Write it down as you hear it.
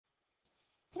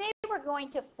we're going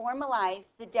to formalize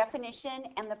the definition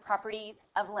and the properties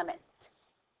of limits.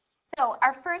 So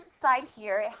our first slide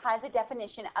here has a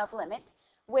definition of limit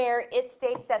where it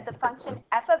states that the function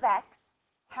f of x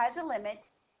has a limit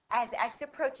as x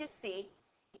approaches c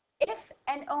if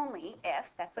and only if,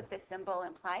 that's what this symbol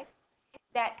implies,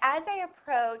 that as I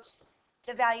approach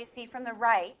the value c from the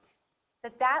right,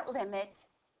 that limit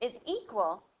is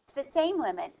equal to the same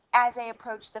limit as I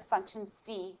approach the function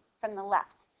c from the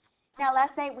left. Now,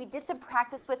 last night we did some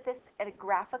practice with this at a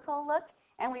graphical look,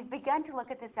 and we've begun to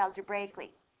look at this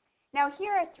algebraically. Now,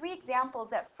 here are three examples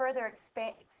that further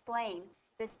explain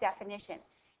this definition.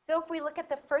 So if we look at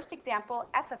the first example,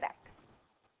 f of x.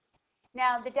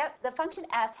 Now, the function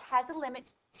f has a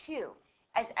limit 2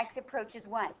 as x approaches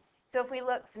 1. So if we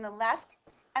look from the left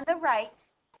and the right,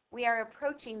 we are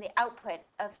approaching the output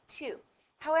of 2.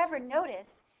 However,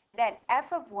 notice that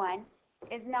f of 1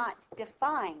 is not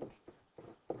defined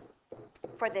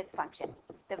for this function,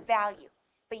 the value,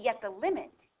 but yet the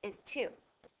limit is 2.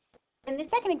 In the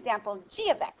second example,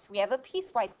 g of x, we have a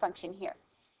piecewise function here.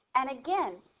 And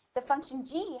again, the function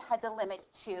g has a limit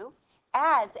 2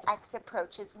 as x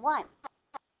approaches 1.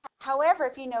 However,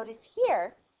 if you notice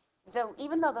here,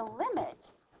 even though the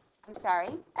limit,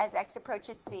 as x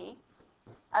approaches c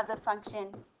of the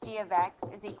function g of x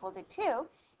is equal to 2,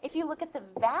 if you look at the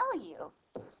value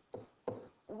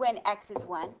when x is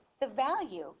 1, the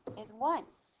value is 1.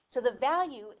 So the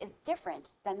value is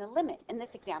different than the limit in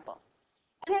this example.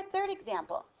 In our third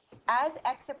example, as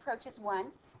x approaches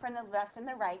 1 from the left and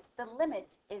the right, the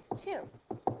limit is 2.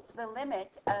 So the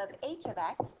limit of h of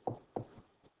x,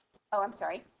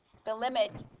 the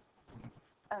limit,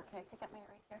 can I pick up my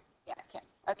eraser? Yeah, I can.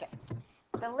 Okay.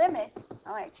 The limit,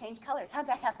 I changed colors. How'd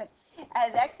that happen?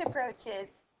 As x approaches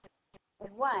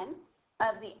 1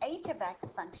 of the h of x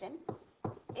function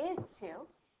is 2.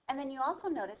 And then you also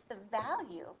notice the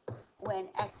value when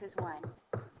x is 1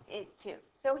 is 2.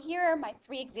 So here are my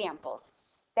three examples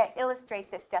that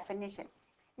illustrate this definition.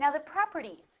 Now the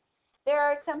properties. There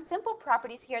are some simple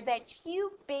properties here that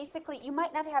you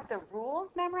might not have the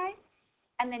rules memorized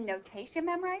and the notation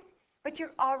memorized, but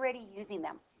you're already using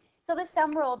them. So the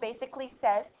sum rule basically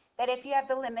says that if you have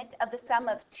the limit of the sum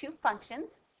of two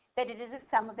functions, that it is a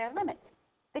sum of their limits.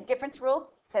 The difference rule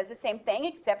says the same thing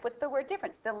except with the word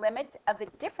difference. The limit of the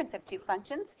difference of two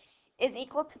functions is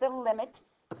equal to the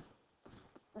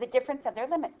difference of their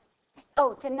limits.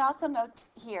 Oh, to also note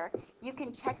here, you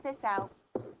can check this out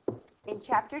in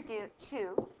Chapter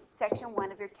 2, Section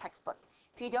 1 of your textbook.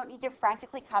 So you don't need to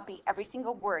frantically copy every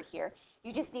single word here.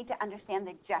 You just need to understand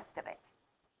the gist of it.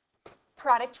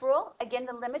 Product rule, again,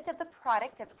 the limit of the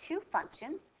product of two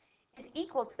functions is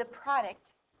equal to the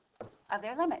product of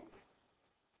their limits.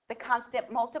 The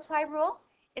constant multiply rule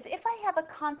is if I have a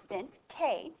constant,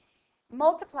 k,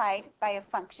 multiplied by a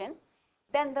function,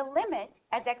 then the limit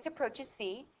as x approaches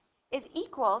c is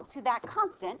equal to that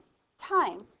constant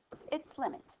times its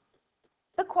limit.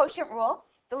 The quotient rule,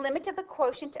 the limit of the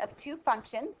quotient of two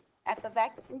functions, f of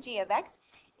x and g of x,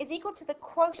 is equal to the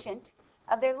quotient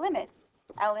of their limits,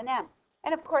 L and M.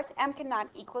 And of course, M cannot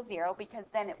equal 0 because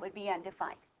then it would be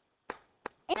undefined.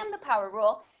 And the power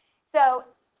rule, so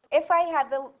if I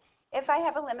have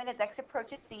a limit as x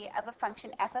approaches c of a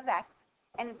function f of x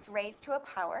and it's raised to a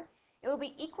power, it will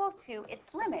be equal to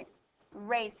its limit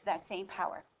raised to that same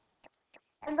power.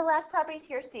 And the last properties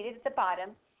here stated at the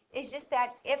bottom is just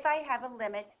that if I have a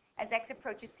limit as x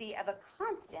approaches c of a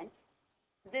constant,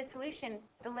 the solution,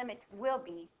 the limit will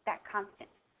be that constant.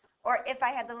 Or if I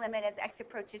have the limit as x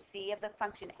approaches c of the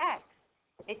function x,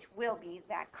 it will be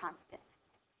that constant.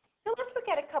 So let's look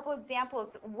at a couple examples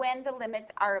when the limits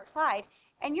are applied,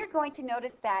 and you're going to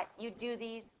notice that you do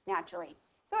these naturally.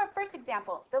 So our first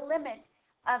example, the limit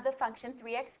of the function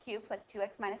 3x cubed plus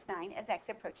 2x minus 9 as x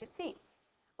approaches c.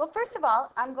 Well, first of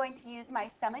all, I'm going to use my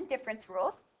sum and difference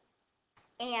rules,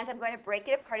 and I'm going to break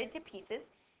it apart into pieces,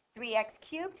 3x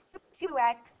cubed,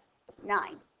 2x,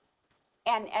 9,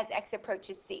 and as x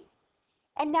approaches c.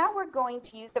 And now we're going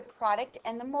to use the product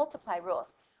and the multiply rules,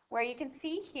 where you can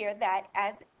see here that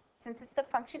since it's the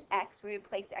function x, we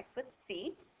replace x with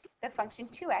c. The function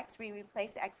 2x, we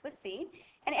replace x with c.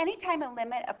 And anytime a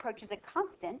limit approaches a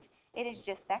constant, it is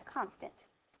just that constant.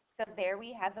 So there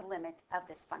we have the limit of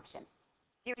this function.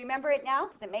 Do you remember it now?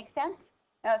 Does it make sense?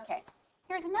 Okay.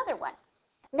 Here's another one.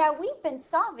 Now we've been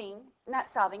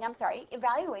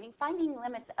evaluating, finding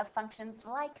limits of functions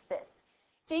like this.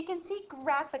 So you can see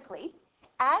graphically,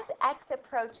 as x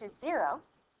approaches 0,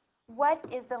 what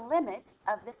is the limit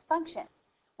of this function?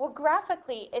 Well,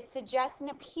 graphically, it suggests and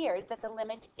appears that the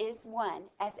limit is 1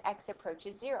 as x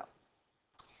approaches 0.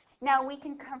 Now, we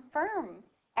can confirm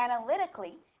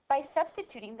analytically by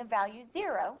substituting the value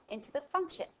 0 into the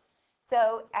function.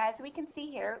 So as we can see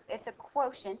here, it's a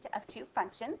quotient of two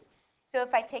functions. So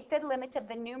if I take the limit of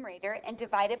the numerator and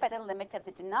divide it by the limit of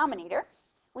the denominator,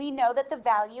 we know that the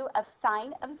value of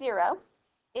sine of 0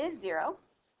 is 0.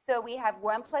 So we have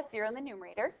 1 plus 0 in the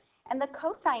numerator, and the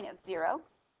cosine of 0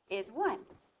 is 1.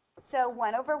 So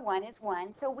 1 over 1 is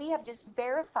 1. So we have just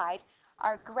verified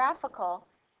our graphical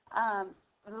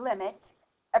limit,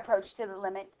 approach to the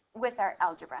limit with our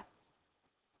algebra.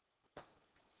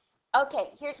 Okay,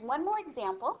 here's one more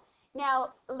example. Now,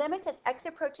 limit as x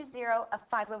approaches 0 of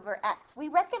 5 over x. We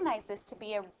recognize this to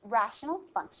be a rational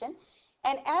function.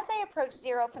 And as I approach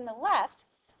 0 from the left,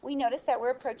 we notice that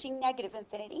we're approaching negative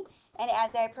infinity. And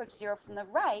as I approach 0 from the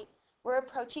right, we're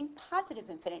approaching positive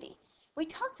infinity. We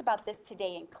talked about this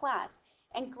today in class.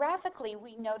 And graphically,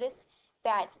 we notice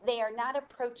that they are not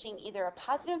approaching either a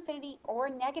positive infinity or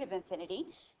negative infinity.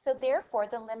 So therefore,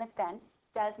 the limit then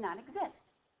does not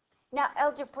exist. Now,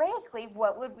 algebraically,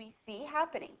 what would we see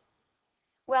happening?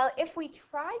 Well, if we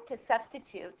tried to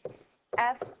substitute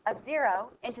f of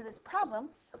 0 into this problem,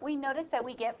 we notice that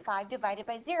we get 5 divided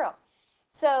by 0.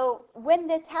 So when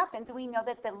this happens, we know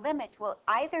that the limit will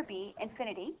either be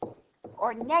infinity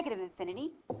or negative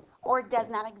infinity or does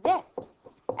not exist.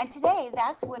 And today,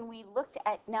 that's when we looked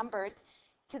at numbers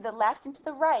to the left and to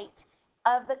the right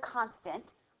of the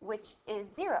constant, which is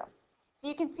 0. So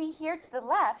you can see here to the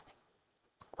left,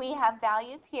 we have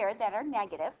values here that are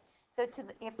negative. So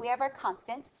if we have our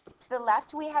constant, to the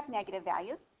left we have negative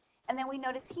values. And then we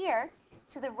notice here,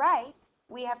 to the right,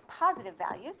 we have positive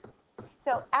values.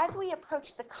 So as we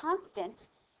approach the constant,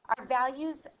 our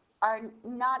values are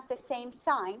not the same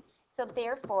sign. So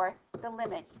therefore, the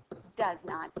limit does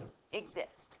not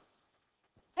exist.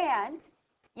 And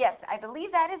yes, I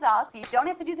believe that is all. So you don't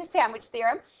have to do the sandwich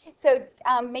theorem. So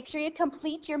make sure you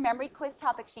complete your memory quiz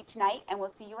topic sheet tonight, and we'll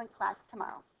see you in class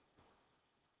tomorrow.